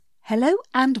Hello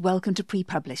and welcome to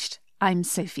Pre-Published. I'm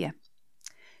Sophia.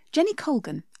 Jenny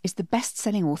Colgan is the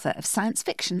best-selling author of science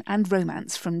fiction and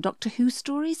romance, from Doctor Who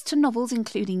stories to novels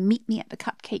including Meet Me at the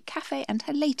Cupcake Cafe and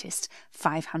her latest,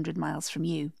 500 Miles from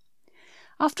You.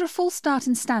 After a false start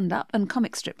in stand-up and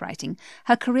comic strip writing,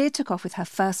 her career took off with her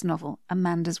first novel,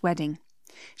 Amanda's Wedding.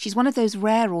 She's one of those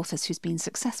rare authors who's been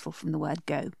successful from the word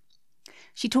go.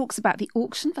 She talks about the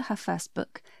auction for her first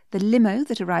book, the limo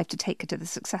that arrived to take her to the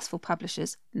successful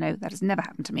publishers — no, that has never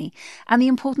happened to me — and the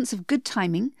importance of good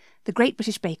timing, the Great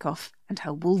British Bake Off, and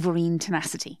her Wolverine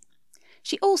tenacity.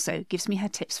 She also gives me her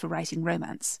tips for writing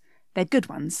romance. They're good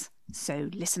ones, so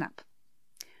listen up.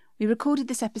 We recorded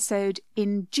this episode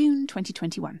in June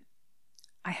 2021.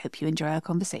 I hope you enjoy our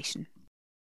conversation.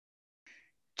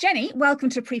 Jenny, welcome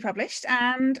to Pre-Published,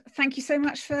 and thank you so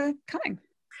much for coming.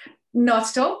 Not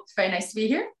at all. It's very nice to be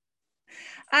here.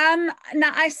 Now,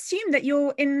 I assume that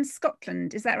you're in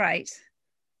Scotland, is that right?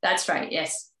 That's right,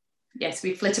 yes. Yes,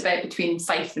 we flit about between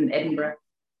Fife and Edinburgh.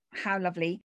 How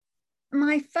lovely.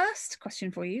 My first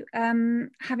question for you,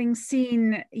 having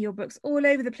seen your books all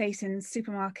over the place in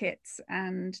supermarkets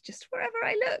and just wherever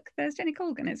I look, there's Jenny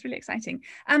Colgan. It's really exciting.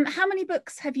 How many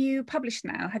books have you published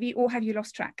now? Have you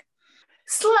lost track?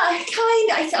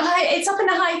 It's up in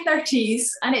the high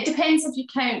 30s, and it depends if you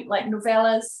count like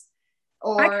novellas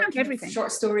or I count everything.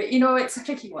 Short story. It's a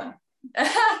tricky one.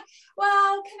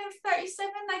 Well, kind of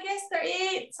 37, I guess,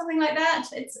 38, something like that.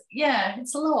 It's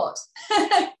a lot.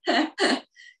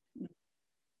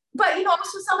 But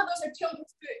also some of those are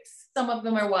children's books, some of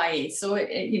them are YA, so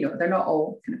they're not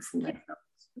all kind of full length.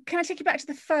 Can I take you back to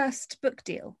the first book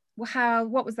deal?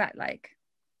 What was that like?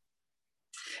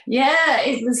 Yeah,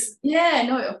 it was. Yeah,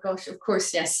 no, oh gosh, of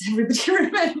course, yes. Everybody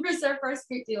remembers their first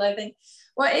book deal, I think.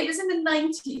 Well, it was in the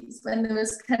 90s when there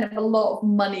was kind of a lot of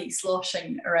money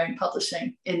sloshing around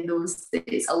publishing in those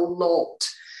days, a lot.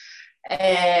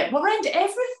 Around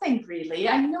everything, really.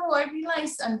 I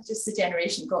realised I'm just a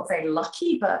generation got very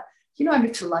lucky, but, I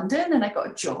moved to London and I got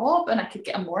a job and I could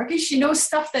get a mortgage,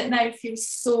 stuff that now feels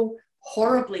so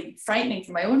horribly frightening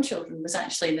for my own children was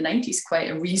actually in the 90s quite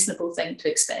a reasonable thing to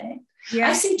expect. Yeah.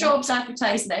 I see jobs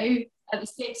advertised now at the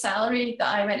same salary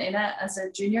that I went in at as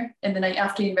a junior in the night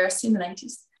after university in the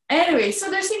 90s. Anyway, so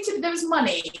there was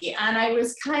money, and I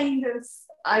was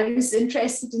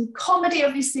interested in comedy,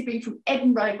 obviously being from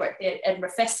Edinburgh. I worked at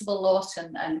Edinburgh Festival a lot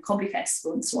and Comedy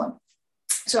Festival and so on.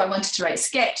 So I wanted to write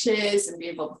sketches and be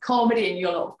involved with comedy and knew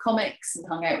a lot of comics and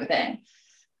hung out with them.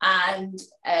 And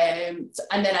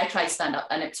then I tried stand up,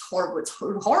 and it's horrible. It's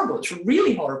horrible. It's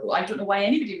really horrible. I don't know why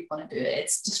anybody would want to do it.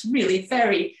 It's just really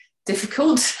very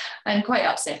difficult and quite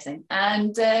upsetting.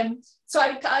 And so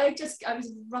I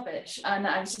was rubbish, and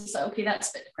I was just like, okay,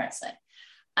 that's a bit depressing.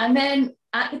 And then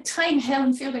at the time,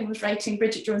 Helen Fielding was writing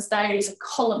Bridget Jones' Diary as a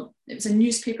column. It was a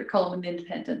newspaper column in The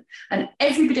Independent, and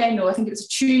everybody I know, I think it was a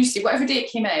Tuesday, whatever day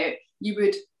it came out, you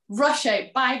would rush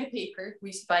out, buy the paper. We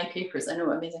used to buy papers. I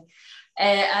know, amazing.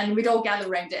 And we'd all gather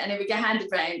around it, and it would get handed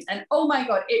round. And oh my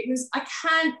God, I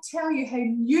can't tell you how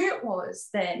new it was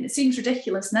then. It seems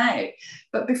ridiculous now.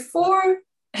 But before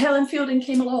Helen Fielding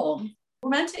came along,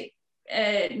 romantic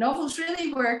novels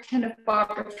really were kind of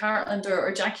Barbara Cartland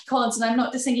or Jackie Collins. And I'm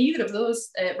not dissing either of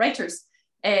those writers,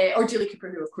 or Julie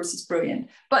Cooper, who of course is brilliant.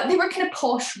 But they were kind of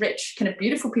posh, rich, kind of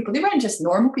beautiful people. They weren't just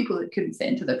normal people that couldn't fit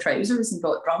into their trousers and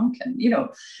got drunk. And,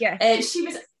 Yeah. She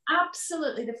was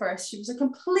absolutely the first. She was a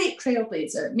complete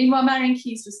trailblazer. Meanwhile, Marian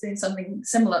Keyes was doing something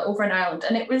similar over in Ireland,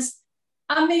 and it was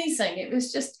amazing. It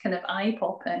was just kind of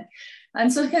eye-popping.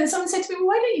 And so kind of someone said to me, well,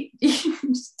 why don't you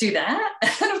just do that?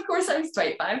 And of course I was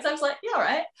 25, so I was like, yeah, all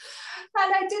right.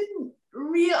 And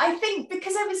I think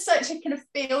because I was such a kind of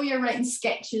failure writing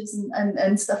sketches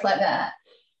and stuff like that,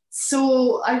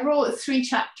 so I wrote 3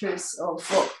 chapters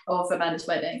of Amanda's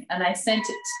Wedding, and I sent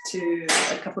it to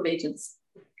a couple of agents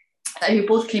who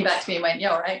both came back to me and went, yeah,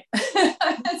 all right.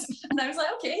 And I was like,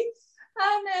 okay.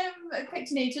 And I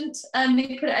picked an agent, and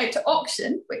they put it out to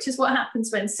auction, which is what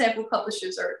happens when several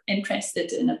publishers are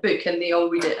interested in a book and they all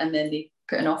read it and then they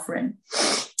put an offer in.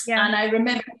 Yeah. And I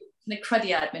remember the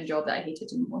cruddy admin job that I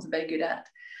hated and wasn't very good at.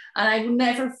 And I will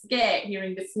never forget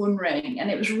hearing the phone ring,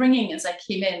 and it was ringing as I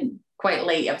came in quite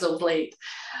late. I was always late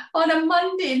on a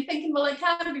Monday and thinking, well, it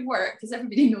can't really work because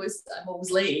everybody knows that I'm always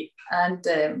late. And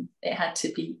it had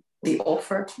to be the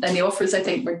offer, and the offers I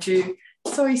think were due.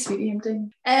 Sorry, sweetie, I'm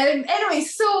doing. Anyway,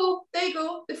 so there you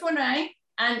go. The phone rang,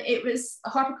 and it was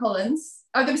HarperCollins.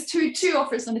 Oh, there was two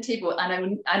offers on the table,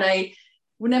 and I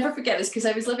will never forget this because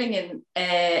I was living in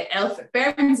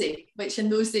Bermondsey, which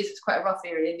in those days was quite a rough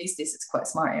area. In these days, it's quite a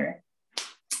smart area.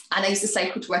 And I used to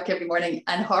cycle to work every morning,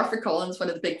 and HarperCollins, one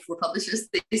of the big 4 publishers,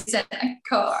 they sent a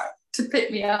car to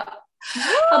pick me up.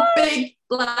 a big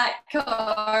black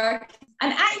car.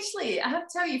 And actually, I have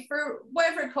to tell you, for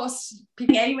whatever it costs,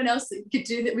 anyone else that could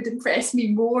do that would impress me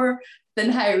more than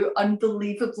how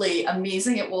unbelievably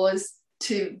amazing it was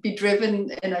to be driven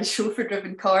in a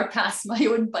chauffeur-driven car past my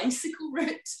own bicycle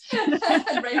route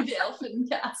around the Elfin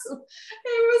Castle.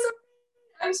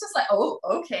 I was just like, oh,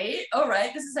 okay, all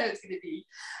right, this is how it's going to be.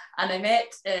 And I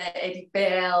met Eddie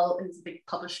Bell, who's a big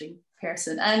publishing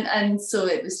person, and so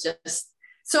it was just.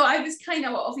 So I was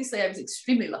obviously I was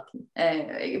extremely lucky,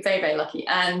 very, very lucky.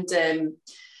 And,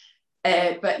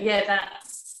 but yeah,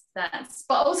 that's,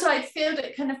 but also I failed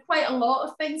at kind of quite a lot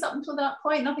of things up until that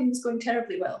point. Nothing was going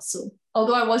terribly well. So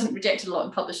although I wasn't rejected a lot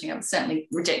in publishing, I was certainly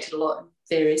rejected a lot in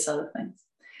various other things.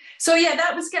 So yeah,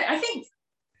 that was good.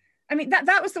 I mean,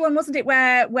 that was the one, wasn't it,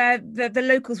 where the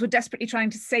locals were desperately trying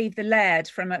to save the laird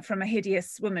from a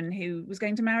hideous woman who was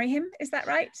going to marry him. Is that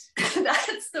right?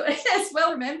 That's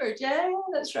well remembered. Yeah,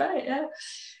 that's right. Yeah,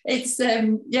 it's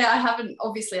I haven't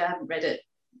read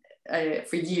it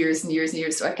for years and years and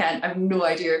years, so I have no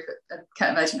idea. I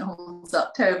can't imagine it holds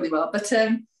up terribly well, but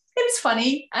it was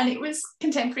funny and it was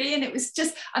contemporary and it was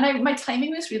just, and my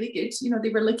timing was really good. You know, they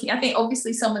were looking, I think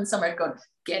obviously someone somewhere had gone,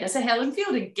 get us a Helen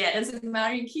Fielding, get us a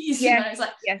Marian Keyes. Yeah. And I was like,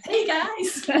 yes. Hey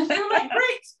guys. And they were like,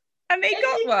 great. And they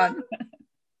got one. And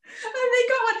they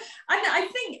got one. And I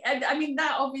think, I mean,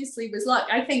 that obviously was luck.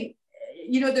 I think,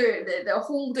 you know, they're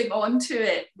holding on to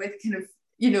it with kind of,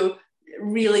 you know,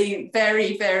 really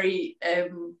very, very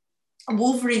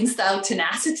Wolverine style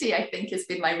tenacity, I think, has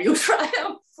been my real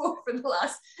triumph for the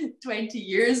last 20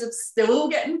 years of still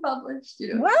getting published.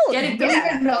 You know,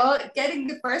 getting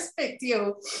the first big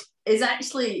deal is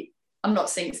actually, I'm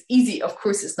not saying it's easy, of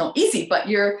course it's not easy, but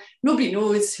nobody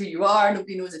knows who you are,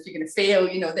 nobody knows if you're going to fail,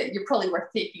 you know, that you're probably worth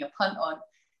taking a punt on.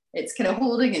 It's kind of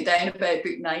holding it down about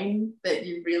book 9 that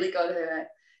you really got to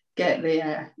get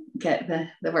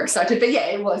the work started. But yeah,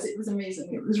 it was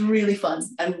amazing. It was really fun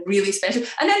and really special.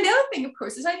 And then the other thing, of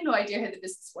course, is I had no idea how the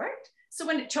business worked. So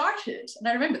when it charted, and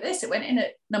I remember this, it went in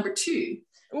at number 2.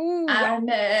 Ooh, and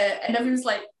everyone was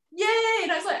like, yay!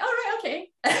 And I was like, all right, okay.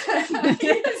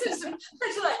 I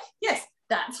was like, yes,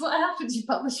 that's what happens. You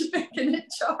publish a book and it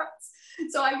charts.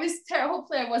 So I was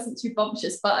hopefully I wasn't too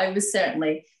bumptious, but I was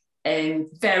certainly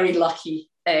very lucky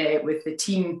with the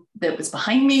team that was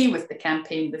behind me, with the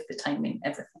campaign, with the timing,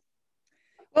 everything.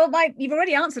 Well, you've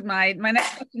already answered my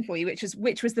next question for you,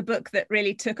 which was the book that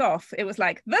really took off. It was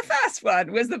like the first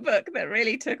one was the book that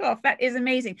really took off. That is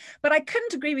amazing. But I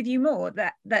couldn't agree with you more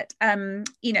that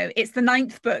you know, it's the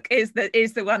 9th book is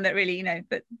the one that really, you know,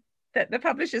 that the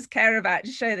publishers care about,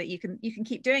 to show that you can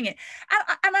keep doing it.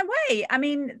 And in a way, I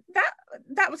mean,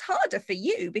 that was harder for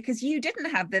you because you didn't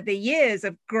have the years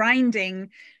of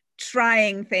grinding,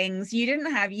 trying things. You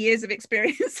didn't have years of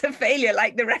experience of failure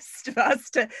like the rest of us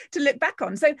to look back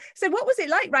on. So what was it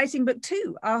like writing book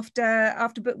 2 after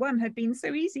book 1 had been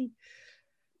so easy?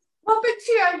 Well, book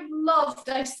 2 I loved.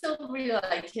 I still really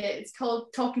like it. It's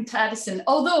called Talking to Addison.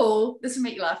 Although, this will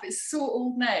make you laugh, it's so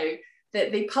old now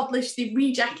that they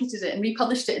rejacketed it and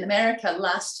republished it in America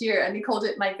last year, and they called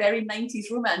it My Very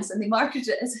 90s Romance, and they marketed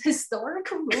it as a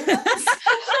historical romance.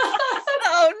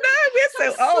 Oh no, we're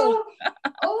so old.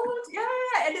 Old,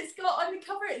 yeah. And it's got on the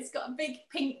cover, it's got a big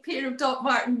pink pair of Doc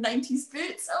Marten 90s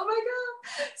boots. Oh my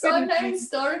god. So I'm now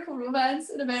historical romance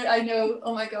in America. I know,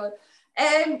 oh my god.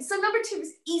 So number 2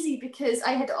 was easy because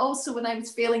I had also, when I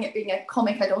was failing at being a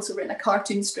comic, I'd also written a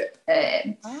cartoon strip,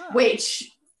 which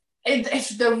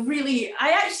they're really,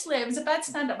 I was a bad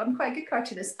stand-up. I'm quite a good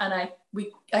cartoonist, and I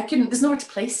couldn't, there's nowhere to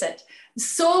place it.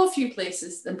 So few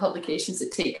places and publications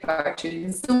that take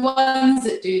cartoons. The ones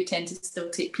that do tend to still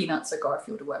take Peanuts or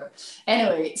Garfield or whatever.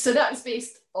 Anyway, so that was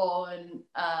based on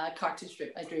a cartoon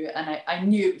strip I drew, and I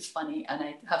knew it was funny, and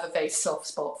I have a very soft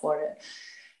spot for it.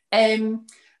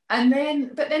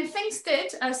 But then things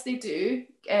did, as they do,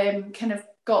 kind of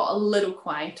got a little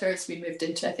quieter as we moved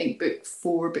into, I think, book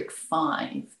 4, book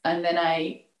 5. And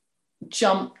then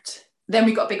then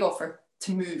we got a big offer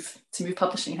to move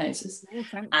publishing houses.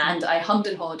 And I hummed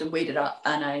and hawed and waded up,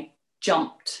 and I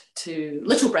jumped to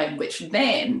Little Brown, which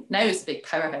then now is a big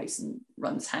powerhouse and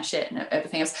runs Hachette and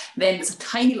everything else. Then there's a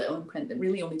tiny little imprint that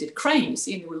really only did crime, you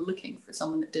see, and they were looking for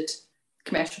someone that did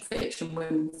commercial fiction,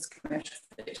 women's commercial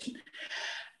fiction.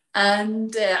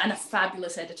 And a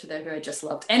fabulous editor there who I just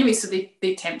loved. Anyway, so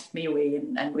they tempted me away,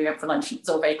 and we went for lunch. It was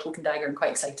all very cloak and dagger and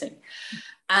quite exciting.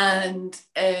 And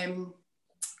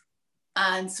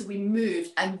so we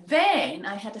moved, and then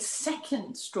I had a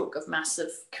second stroke of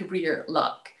massive career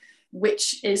luck,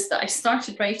 which is that I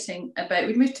started writing about,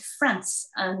 we moved to France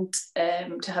and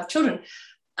to have children.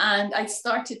 And I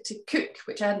started to cook,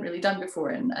 which I hadn't really done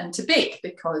before, and to bake,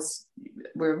 because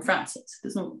we're in France.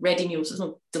 There's no ready meals, there's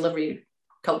no delivery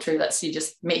culture. That's, you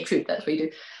just make food, that's what you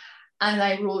do. And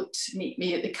I wrote Meet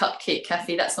Me at the Cupcake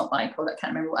Cafe. That's not what I called it, I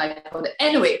can't remember what I called it.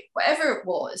 Anyway, whatever it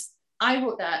was, I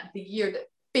wrote that the year that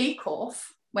Bake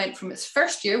Off went from its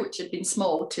first year, which had been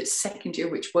small, to its second year,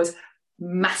 which was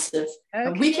massive. Okay.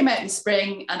 And we came out in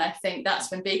spring, and I think that's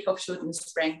when Bake Off showed in the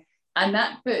spring. And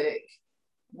that book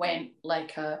went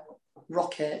like a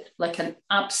rocket, like an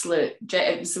absolute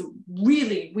jet. It was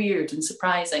really weird and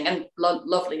surprising and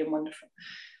lovely and wonderful.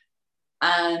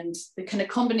 And the kind of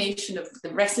combination of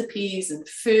the recipes and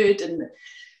food and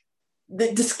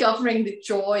the discovering the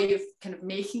joy of kind of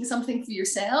making something for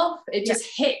yourself, it just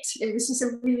hit. It was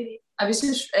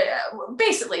just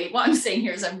basically what I'm saying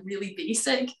here is I'm really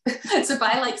basic. So if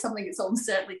I like something, it's almost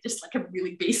certainly just like a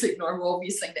really basic, normal,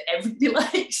 obvious thing that everybody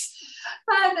likes.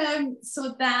 And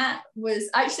so that was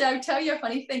actually, I'll tell you a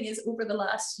funny thing is, over the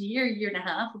last year and a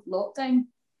half of lockdown,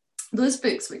 those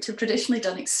books, which have traditionally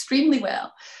done extremely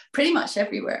well pretty much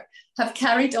everywhere, have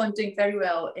carried on doing very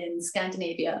well in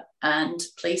Scandinavia and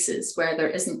places where there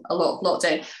isn't a lot of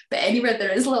lockdown. But anywhere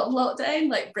there is a lot of lockdown,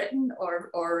 like Britain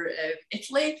or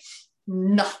Italy,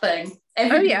 nothing.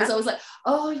 Everybody was always like,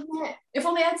 oh yeah, if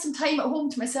only I had some time at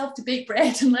home to myself to bake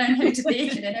bread and learn how to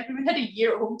bake. And then everyone had a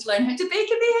year at home to learn how to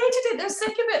bake, and they hated it. They're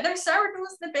sick of it. They're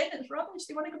sourdoughs in the bin. It's rubbish.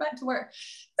 They want to go back to work.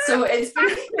 So it's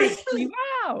been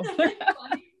wow.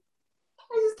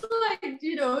 I was like,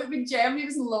 you know, when Germany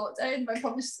was in lockdown, my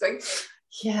publisher's going,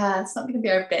 yeah, it's not going to be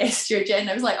our best year, Jen.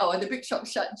 I was like, oh, and the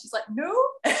bookshop's shut. And she's like, no.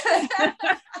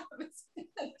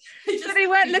 So they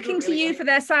weren't looking to you for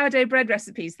their sourdough bread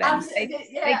recipes then?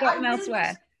 They got them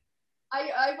elsewhere.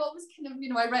 I've always kind of, you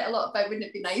know, I write a lot about, wouldn't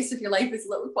it be nice if your life was a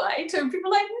little quieter? And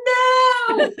people are like,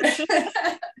 no.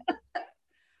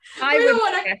 I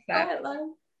wouldn't guess that.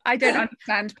 I don't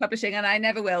understand publishing, and I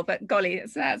never will, but golly,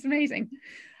 that's amazing.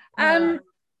 I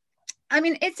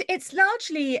mean, it's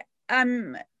largely, I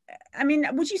mean,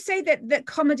 would you say that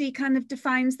comedy kind of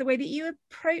defines the way that you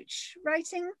approach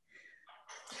writing?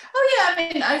 Oh yeah,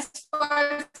 I mean, as far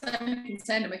as I'm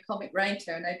concerned, I'm a comic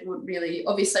writer, and I don't really,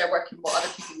 obviously I work in what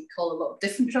other people would call a lot of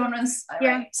different genres. I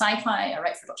write sci-fi, I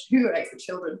write for Doctor Who, I write for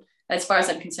children. As far as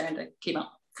I'm concerned, I came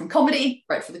up from comedy,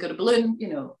 write for The Good of Balloon, you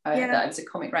know, I was a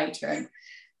comic writer,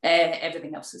 and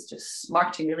everything else is just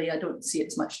marketing, really. I don't see it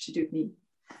as much to do with me.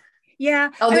 Yeah.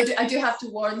 Although I do have to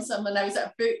warn someone, I was at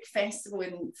a book festival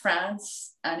in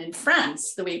France, and in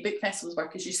France, the way book festivals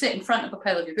work is you sit in front of a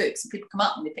pile of your books, and people come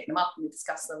up and they pick them up and they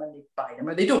discuss them and they buy them,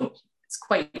 or they don't. It's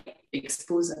quite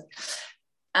exposing.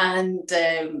 And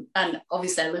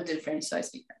obviously I lived in French, so I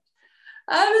speak French.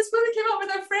 And this woman came up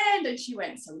with her friend, and she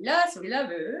went, so we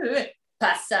love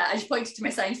and she pointed to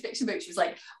my science fiction book. She was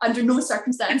like, under no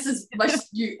circumstances must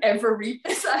you ever read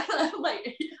this.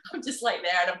 I'm just like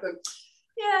there, and I'm going,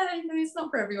 yeah, no, it's not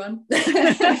for everyone.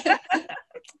 I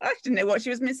didn't know what she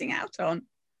was missing out on.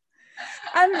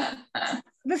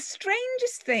 The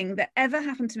strangest thing that ever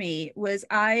happened to me was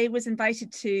I was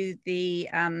invited to the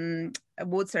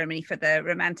award ceremony for the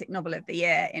romantic novel of the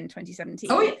year in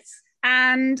 2017. Oh yes.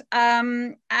 And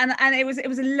it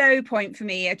was a low point for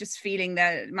me, just feeling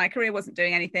that my career wasn't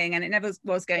doing anything, and it never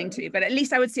was going to, but at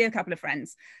least I would see a couple of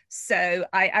friends. So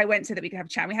I went so that we could have a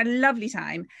chat. We had a lovely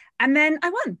time, and then I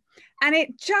won, and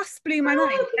it just blew my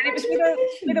mind. And it was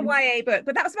with a YA book,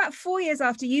 but that was about 4 years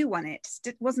after you won it,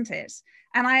 wasn't it?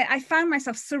 And I found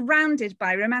myself surrounded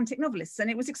by romantic novelists, and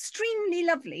it was extremely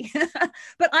lovely.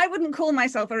 But I wouldn't call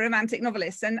myself a romantic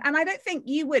novelist, and I don't think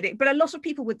you would. But a lot of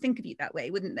people would think of you that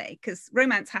way, wouldn't they? Because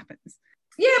romance happens.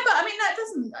 Yeah, but I mean, that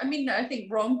doesn't, I mean, I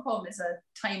think rom-com is a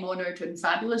time-honoured and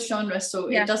fabulous genre, so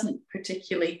it doesn't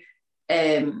particularly,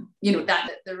 you know, that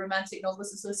the Romantic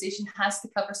Novelists Association has to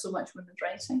cover so much women's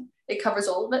writing. It covers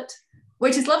all of it,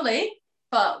 which is lovely.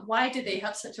 But why do they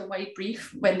have such a wide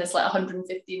brief when there's like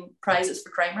 115 prizes for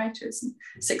crime writers and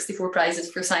 64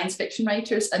 prizes for science fiction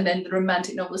writers, and then the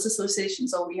Romantic Novelists Association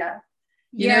is all we have?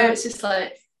 You know, it's just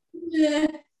like, yeah,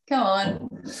 come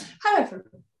on. However,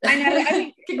 I know. I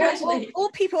think all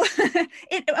people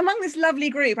among this lovely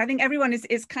group, I think everyone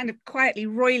is kind of quietly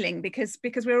roiling because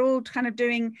we're all kind of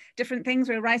doing different things.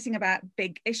 We're writing about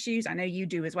big issues. I know you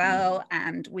do as well,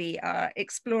 and we are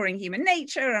exploring human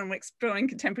nature, and we're exploring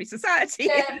contemporary society.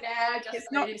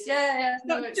 It's not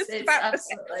just about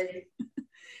absolutely.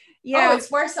 Yeah. Oh,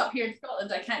 it's worse up here in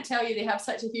Scotland. I can't tell you, they have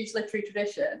such a huge literary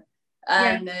tradition,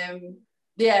 and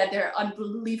they're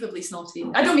unbelievably snotty.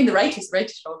 I don't mean the writers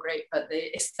are all great, but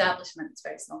the establishment is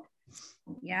very snotty.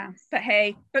 Yeah, but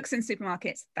hey, books in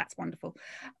supermarkets, that's wonderful.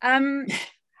 And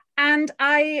And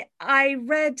I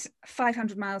read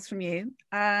 500 Miles from You,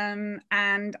 and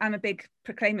I'm a big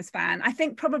Proclaimers fan. I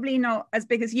think probably not as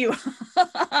big as you are.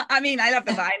 I mean, I love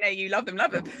them, but I know you love them.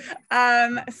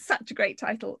 Such a great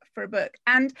title for a book.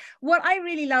 And what I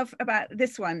really love about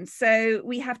this one, so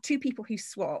we have two people who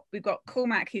swap. We've got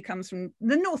Cormac, who comes from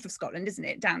the north of Scotland, isn't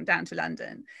it, down to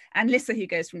London, and Lissa, who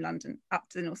goes from London up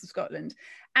to the north of Scotland.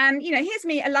 And, you know, here's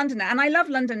me, a Londoner, and I love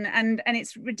London, and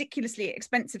it's ridiculously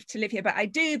expensive to live here, but I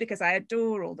do, because I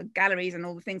adore all the galleries and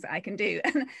all the things that I can do.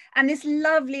 And this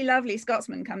lovely, lovely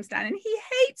Scotsman comes down, and he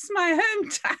hates my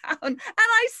hometown, and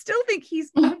I still think he's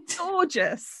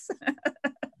gorgeous.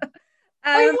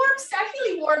 He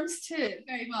warms to it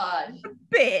very much. A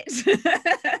bit,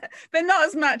 but not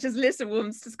as much as Lissa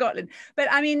warms to Scotland. But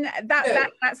I mean,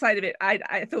 that side of it,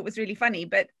 I thought was really funny.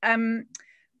 But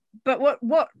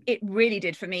what it really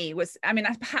did for me was, I mean,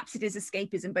 perhaps it is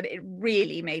escapism, but it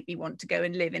really made me want to go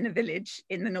and live in a village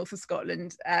in the north of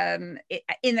Scotland.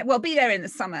 Be there in the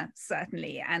summer,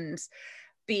 certainly, and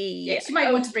be. Yes, you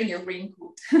might want to bring your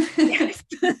raincoat. Yes.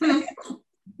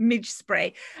 Midge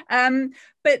spray,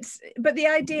 but the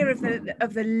idea of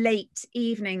the late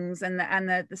evenings and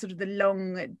the sort of the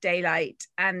long daylight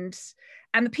and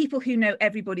the people who know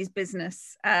everybody's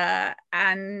business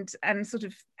and sort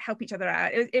of help each other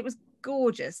out, it was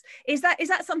gorgeous. Is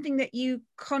that something that you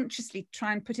consciously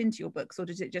try and put into your books, or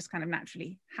does it just kind of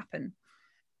naturally happen?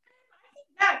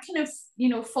 That kind of, you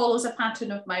know, follows a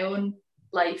pattern of my own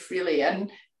life, really. And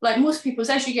like most people,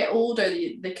 as you get older,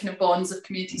 the kind of bonds of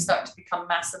community start to become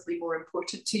massively more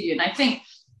important to you. And I think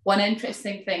one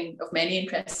interesting thing of many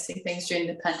interesting things during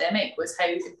the pandemic was how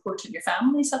important your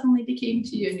family suddenly became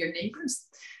to you and your neighbours.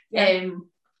 Yeah.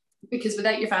 Because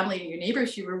without your family and your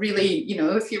neighbours, you were really, you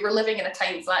know, if you were living in a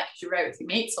tiny flat because you were out with your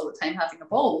mates all the time having a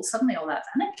ball, suddenly all that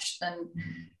vanished. And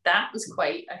that was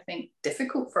quite, I think,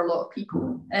 difficult for a lot of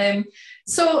people.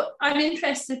 So I'm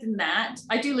interested in that.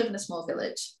 I do live in a small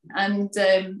village, and,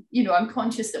 you know, I'm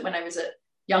conscious that when I was a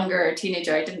younger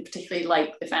teenager, I didn't particularly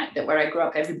like the fact that where I grew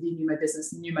up, everybody knew my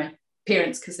business and knew my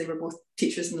parents because they were both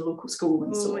teachers in the local school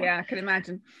and so on. Yeah, I can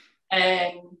imagine.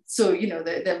 So, you know,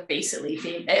 they're basically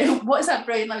famous. What is that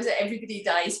brilliant line? Was it everybody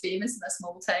dies famous in a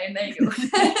small town? There you go.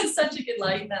 Such a good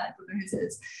line, that. I don't know whose it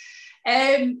is.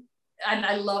 And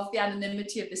I love the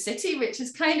anonymity of the city, which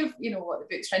is kind of, you know, what the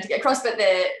book's trying to get across. But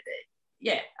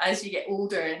as you get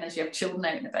older and as you have children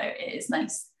out and about, it is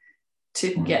nice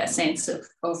to get a sense of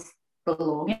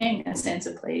belonging, a sense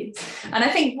of place. And I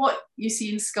think what you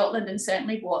see in Scotland, and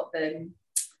certainly what the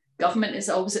government is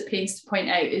always at pains to point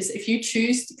out, is if you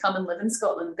choose to come and live in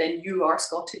Scotland, then you are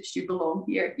Scottish, you belong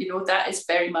here. You know, that is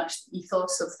very much the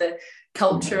ethos of the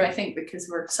culture, I think, because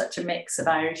we're such a mix of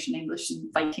Irish and English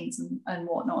and Vikings and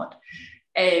whatnot.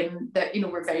 That, you know,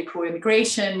 we're very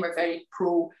pro-immigration, we're very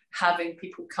pro having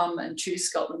people come and choose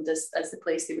Scotland as the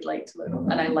place they would like to live.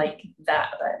 And I like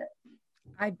that about it.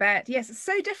 I bet. Yes, it's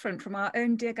so different from our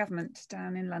own dear government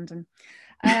down in London.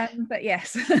 But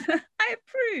yes, I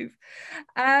approve.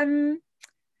 And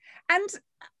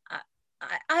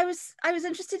I was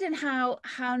interested in how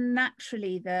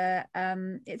naturally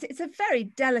it's a very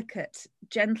delicate,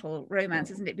 gentle romance,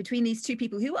 isn't it, between these two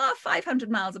people who are 500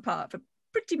 miles apart for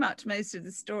pretty much most of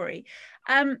the story.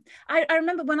 I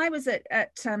remember when I was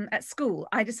at school,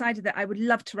 I decided that I would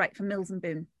love to write for Mills and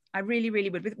Boon. I really, really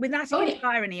would. Without any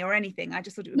irony or anything, I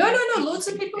just thought it would No. Loads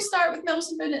of people start with Mills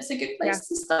and Boon. It's a good place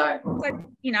to start. So,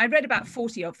 you know, I read about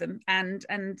 40 of them, and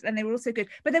they were all so good.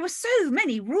 But there were so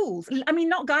many rules. I mean,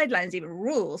 not guidelines, even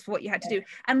rules for what you had to do.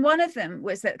 And one of them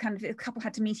was that kind of a couple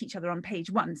had to meet each other on page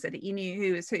 1 so that you knew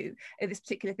who was who of this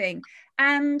particular thing.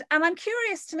 And I'm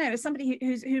curious to know, as somebody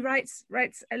who writes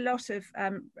a lot of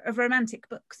romantic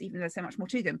books, even though there's so much more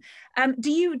to them, do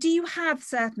you have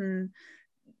certain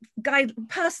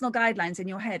personal guidelines in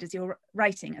your head as you're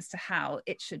writing as to how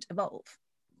it should evolve?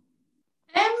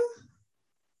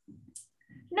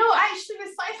 No, actually,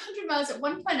 with 500 Miles, at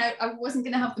one point I wasn't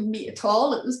going to have them meet at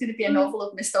all. It was going to be a novel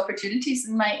of missed opportunities,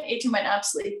 and my agent went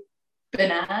absolutely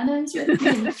bananas with me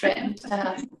and threatened to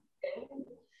have.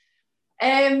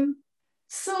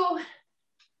 So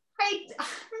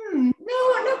no,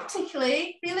 not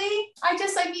particularly, really.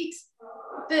 I need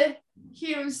the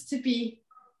heroes to be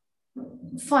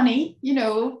funny, you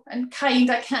know, and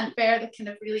kind. I can't bear the kind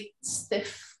of really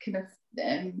stiff, kind of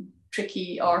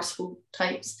tricky arsehole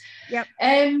types. Yep.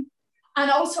 And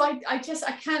also I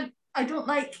don't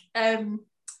like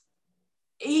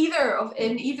either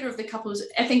of the couples.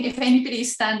 I think if anybody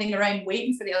is standing around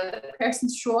waiting for the other person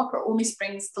to show up or only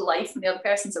springs to life when the other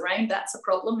person's around, that's a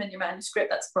problem in your manuscript,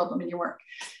 that's a problem in your work.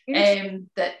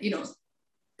 That, you know,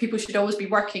 people should always be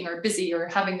working or busy or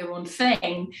having their own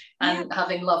thing, and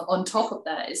having love on top of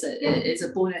that is a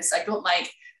bonus. I don't like,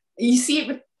 you see it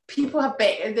with people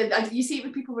you see it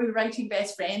with people who are writing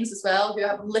best friends as well, who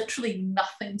have literally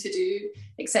nothing to do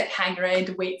except hang around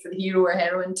and wait for the hero or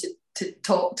heroine to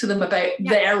talk to them about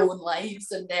their own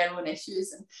lives and their own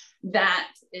issues, and that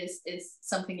is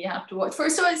something you have to watch for.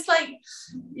 So it's like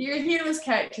your hero's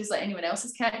character is like anyone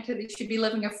else's character. They should be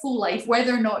living a full life.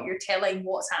 Whether or not you're telling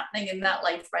what's happening in that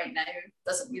life right now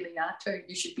doesn't really matter.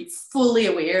 You should be fully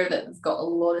aware that they've got a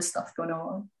lot of stuff going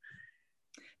on,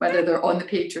 whether they're on the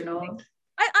page or not.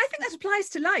 I think that applies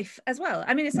to life as well.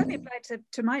 I mean, it's certainly applied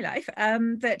to my life,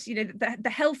 that, you know, the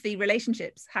healthy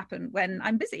relationships happen when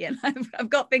I'm busy and I've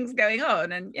got things going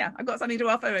on, and I've got something to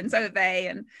offer, and so have they,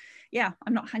 and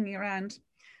I'm not hanging around.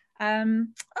 And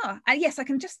yes, I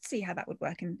can just see how that would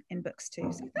work in books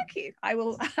too. So thank you.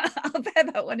 I'll bear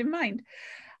that one in mind.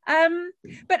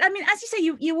 But I mean, as you say,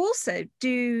 you also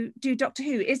do Doctor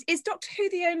Who. Is Doctor Who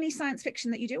the only science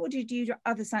fiction that you do, or do you do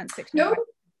other science fiction?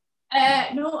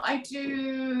 No, I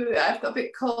do. I've got a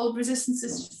book called Resistance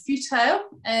is Futile,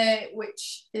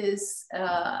 which is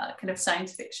a kind of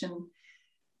science fiction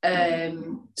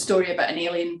story about an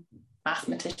alien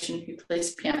mathematician who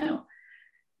plays piano.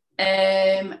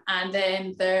 And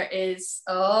then there is,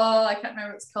 I can't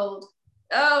remember what it's called.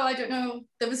 I don't know.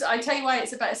 I tell you why,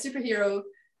 it's about a superhero.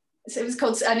 So it was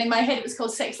called, and in my head it was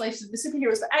called Sex Lives of the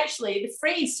Superheroes, but actually the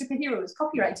phrase superhero is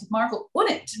copyrighted. Marvel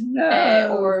own it.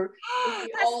 Or you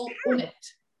all own it.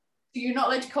 So you're not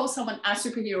allowed to call someone a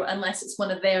superhero unless it's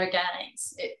one of their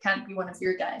guys. It can't be one of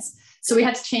your guys. So we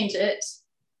had to change it.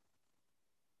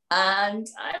 And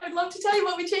I would love to tell you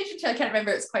what we changed it to. I can't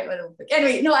remember. It's quite an old book.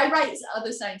 Anyway, no, I write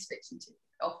other science fiction too,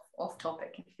 off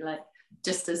topic, if you like,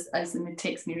 just as the mood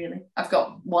takes me, really. I've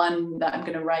got one that I'm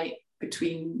going to write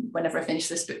between whenever I finish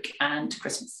this book and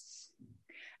Christmas.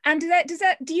 And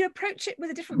do you approach it with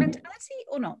a different mentality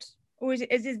or not? Or does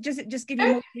it just give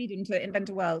you more freedom to invent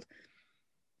a world?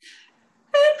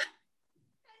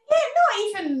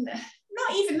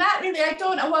 Not even that really. I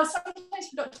don't. Well, sometimes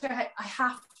for Doctor Who, I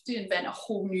have to invent a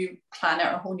whole new planet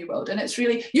or a whole new world, and it's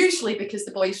really usually because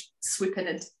the boys swoop in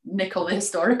and nick all the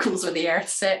historicals or the Earth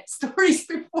set stories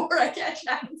before I get a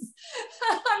chance.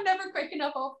 I'm never quick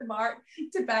enough off the mark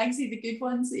to Bagsy the good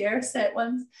ones, the Earth set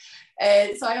ones.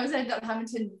 So I always end up having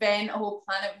to invent a whole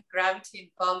planet with gravity and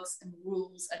bugs and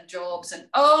rules and jobs, and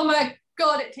oh my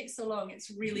god, it takes so long.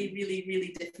 It's really, really,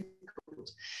 really difficult.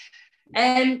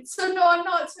 So no, I'm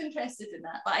not so interested in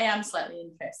that, but I am slightly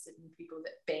interested in people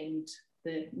that bend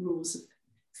the rules of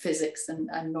physics and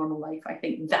normal life. I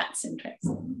think that's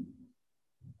interesting.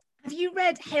 Have you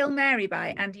read Hail Mary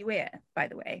by Andy Weir, by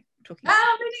the way?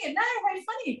 I'm reading it now. How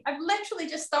funny. I've literally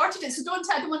just started it, so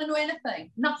I don't want to know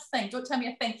anything. Nothing. Don't tell me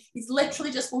a thing. He's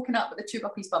literally just woken up with a tube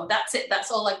up his bum. That's it.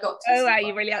 That's all I've got to wow,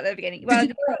 you're really out there beginning. Well,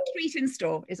 treat in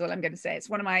store is all I'm going to say. It's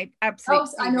one of my absolute...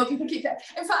 I know, people keep that.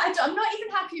 In fact, I'm not even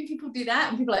happy when people do that,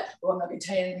 and people are like, I'm not going to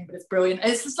tell you anything, but it's brilliant.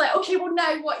 And it's just like, okay, well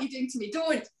now what are you doing to me?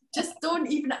 Don't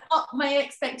even up my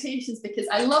expectations, because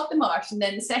I love The Marsh, and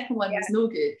then the second one was no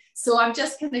good. So I'm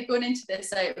just kind of going into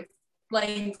this out of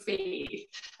blind faith,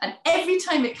 and every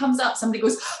time it comes up somebody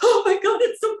goes, oh my god,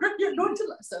 it's so great, you're going to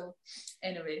love. So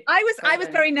anyway, I was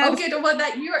very nervous. Okay, don't want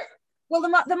that. Well,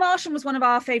 the Martian was one of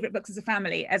our favorite books as a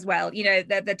family as well. You know,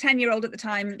 the 10-year-old at the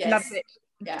time loved it.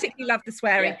 Particularly loved the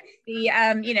swearing. The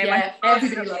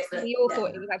everybody loves it. We all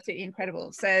thought it was absolutely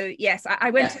incredible. So yes, I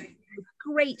went to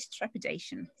great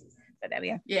trepidation. But there we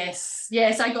go. Yes,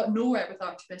 I got nowhere with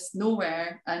Artemis,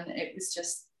 nowhere, and it was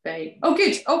just very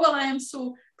good. Oh well, I am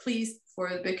so pleased for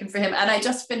the book and for him. And I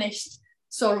just finished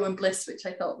Sorrow and Bliss, which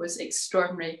I thought was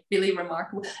extraordinary, really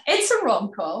remarkable. It's a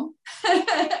rom-com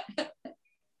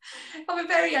of a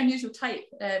very unusual type,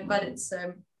 but it's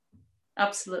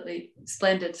absolutely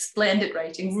splendid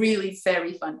writing, really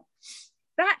very fun.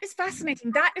 That is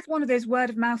fascinating. That is one of those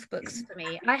word of mouth books for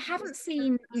me. I haven't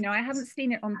seen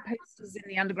it on posters in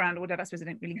the underground or whatever. I suppose I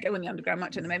don't really go in the underground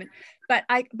much at the moment, but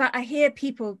I hear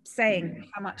people saying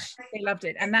how much they loved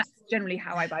it, and that's generally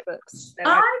how I buy books. So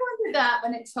I wondered that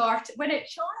when it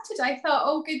charted. I thought,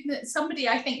 oh goodness, somebody,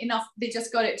 I think they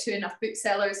just got it to enough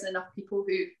booksellers and enough people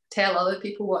who tell other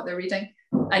people what they're reading,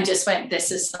 and just went,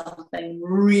 this is something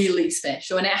really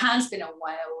special. And it has been a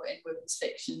while in women's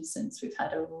fiction since we've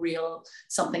had a real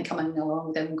something coming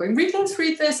along them going, read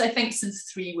this. I think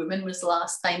since 3 Women was the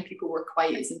last time people were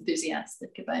quite as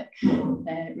enthusiastic about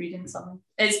reading something.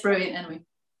 It's brilliant anyway.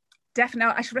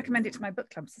 Definitely. I should recommend it to my book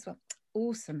clubs as well.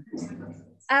 Awesome.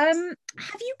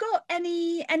 Have you got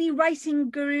any writing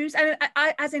gurus,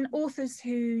 as in authors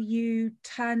who you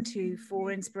turn to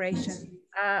for inspiration,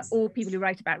 or people who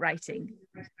write about writing?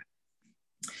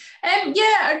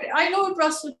 I know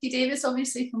Russell T Davies,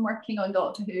 obviously, from working on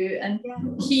Doctor Who, and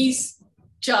he's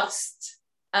just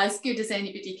as good as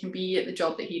anybody can be at the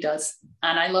job that he does.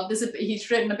 And I love this. He's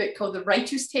written a book called The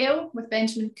Writer's Tale with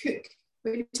Benjamin Cook,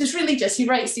 which is really just, he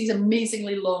writes these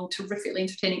amazingly long, terrifically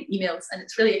entertaining emails, and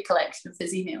it's really a collection of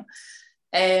his email.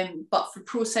 But for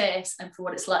process and for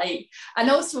what it's like. And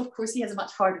also, of course, he has a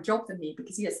much harder job than me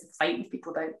because he has to fight with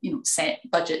people about, set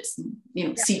budgets and,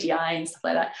 CGI and stuff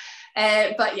like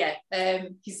that.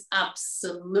 He's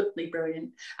absolutely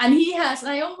brilliant. And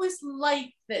I always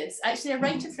like this. Actually, a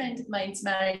writer friend of mine's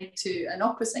married to an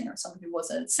opera singer, someone who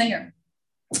was a singer.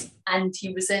 And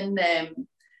he was in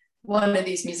one of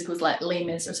these musicals like Les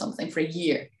Mis or something for a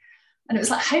year. And it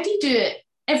was like, how do you do it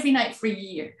every night for a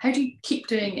year? How do you keep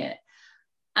doing it?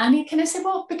 And he kind of said,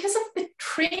 well, because of the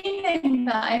training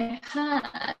that I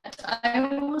had,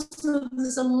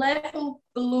 there's a level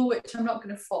below which I'm not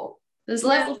going to fall. There's a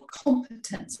level of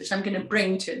competence which I'm going to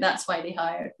bring to it. That's why they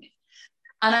hired me.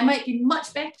 And I might be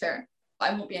much better, but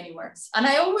I won't be any worse. And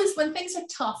I always, when things are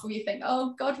tough, where you think,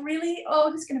 oh God, really?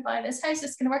 Oh, who's going to buy this? How's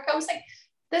this going to work? I always think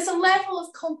there's a level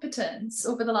of competence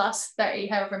over the last 30,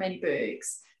 however many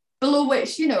books, below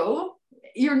which,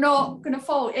 you're not going to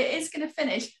fall. It is going to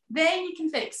finish. Then you can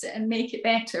fix it and make it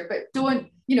better. But don't,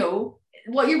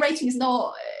 what you're writing is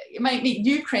not, it might make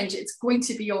you cringe. It's going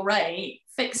to be all right.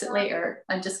 Fix it later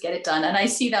and just get it done. And I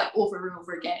see that over and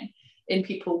over again in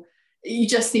people. You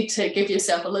just need to give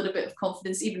yourself a little bit of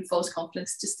confidence, even false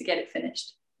confidence, just to get it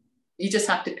finished. You just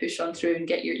have to push on through and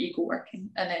get your ego working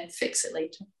and then fix it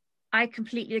later. I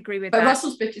completely agree with that. But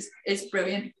Russell's book is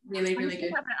brilliant, really, really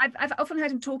good. I've often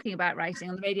heard him talking about writing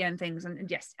on the radio and things,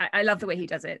 and yes, I love the way he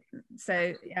does it.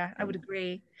 So yeah, I would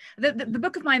agree. The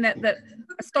book of mine that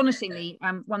astonishingly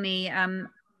won the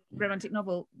Romantic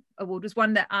Novel Award was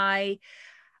one that I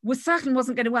was certain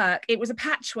wasn't going to work. It was a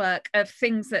patchwork of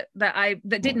things that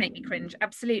did make me cringe,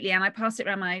 absolutely. And I passed it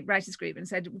around my writers group and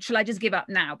said, shall I just give up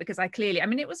now? Because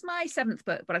it was my 7th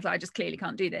book, but I thought I just clearly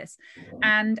can't do this.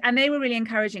 And they were really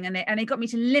encouraging, and they got me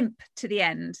to limp to the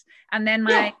end. And then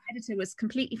my editor was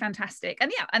completely fantastic.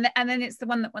 And then it's the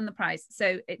one that won the prize.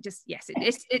 So it just,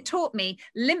 it taught me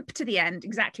limp to the end,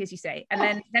 exactly as you say,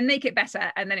 and then make it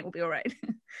better, and then it will be all right.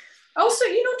 Also,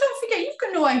 don't forget, you've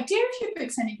got no idea if your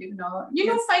book's any good or not. You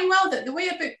know fine well that the way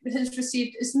a book is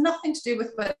received is nothing to do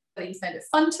with whether you found it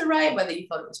fun to write, whether you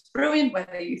thought it was brilliant,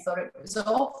 whether you thought it was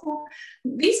awful.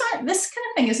 This kind of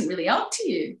thing isn't really up to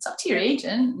you. It's up to your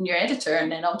agent and your editor, and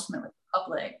then ultimately the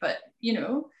public. But,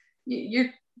 you're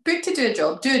booked to do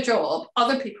a job.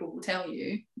 Other people will tell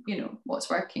you, what's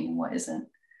working and what isn't.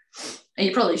 And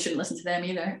you probably shouldn't listen to them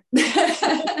either.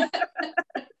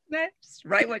 No, just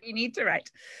write what you need to write.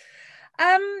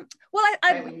 I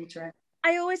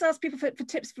always ask people for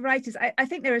tips for writers. I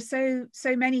think there are so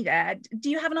many there. Do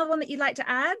you have another one that you'd like to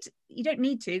add? You don't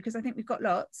need to, because I think we've got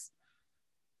lots.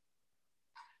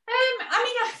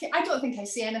 I don't think I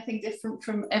see anything different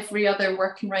from every other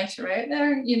working writer out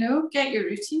there. Get your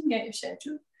routine, get your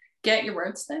schedule, get your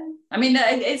words down.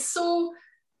 It's so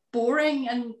boring,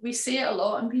 and we say it a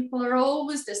lot, and people are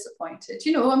always disappointed.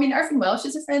 Irving Welsh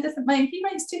is a friend of mine. He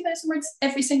writes 2,000 words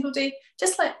every single day,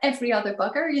 just like every other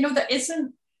bugger.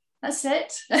 That's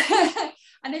it.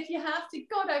 And if you have to,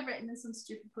 God, I've written in some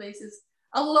stupid places.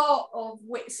 A lot of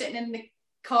sitting in the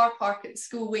car park at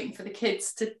school waiting for the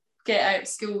kids to get out of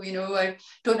school. I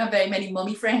don't have very many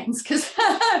mummy friends because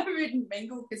I wouldn't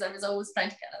mingle, because I was always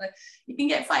trying to get another. You can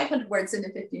get 500 words in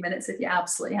 50 minutes if you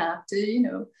absolutely have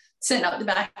to. Sitting out the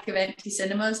back of empty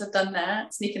cinemas, I've done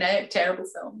that. Sneaking out terrible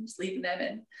films, leaving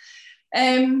them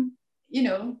in.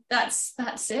 That's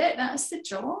it. That's the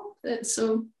job.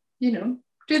 So,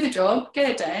 do the job,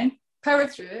 get it down, power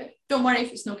through it. Don't worry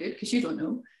if it's no good, because you don't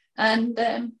know. And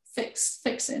fix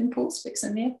it in post, fix it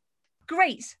in there.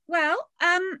 Great. Well,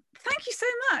 thank you so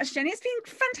much, Jenny. It's been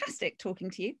fantastic talking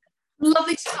to you.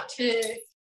 Lovely to talk to you.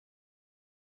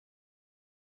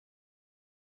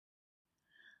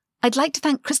 I'd like to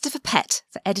thank Christopher Pett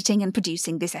for editing and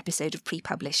producing this episode of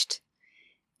Pre-Published.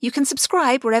 You can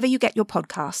subscribe wherever you get your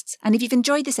podcasts, and if you've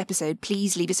enjoyed this episode,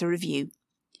 please leave us a review.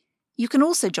 You can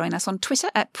also join us on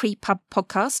Twitter at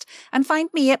PrePubPodcast, and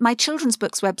find me at my children's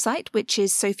books website, which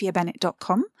is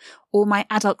sophiabennett.com, or my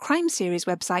adult crime series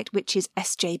website, which is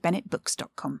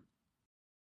sjbennettbooks.com.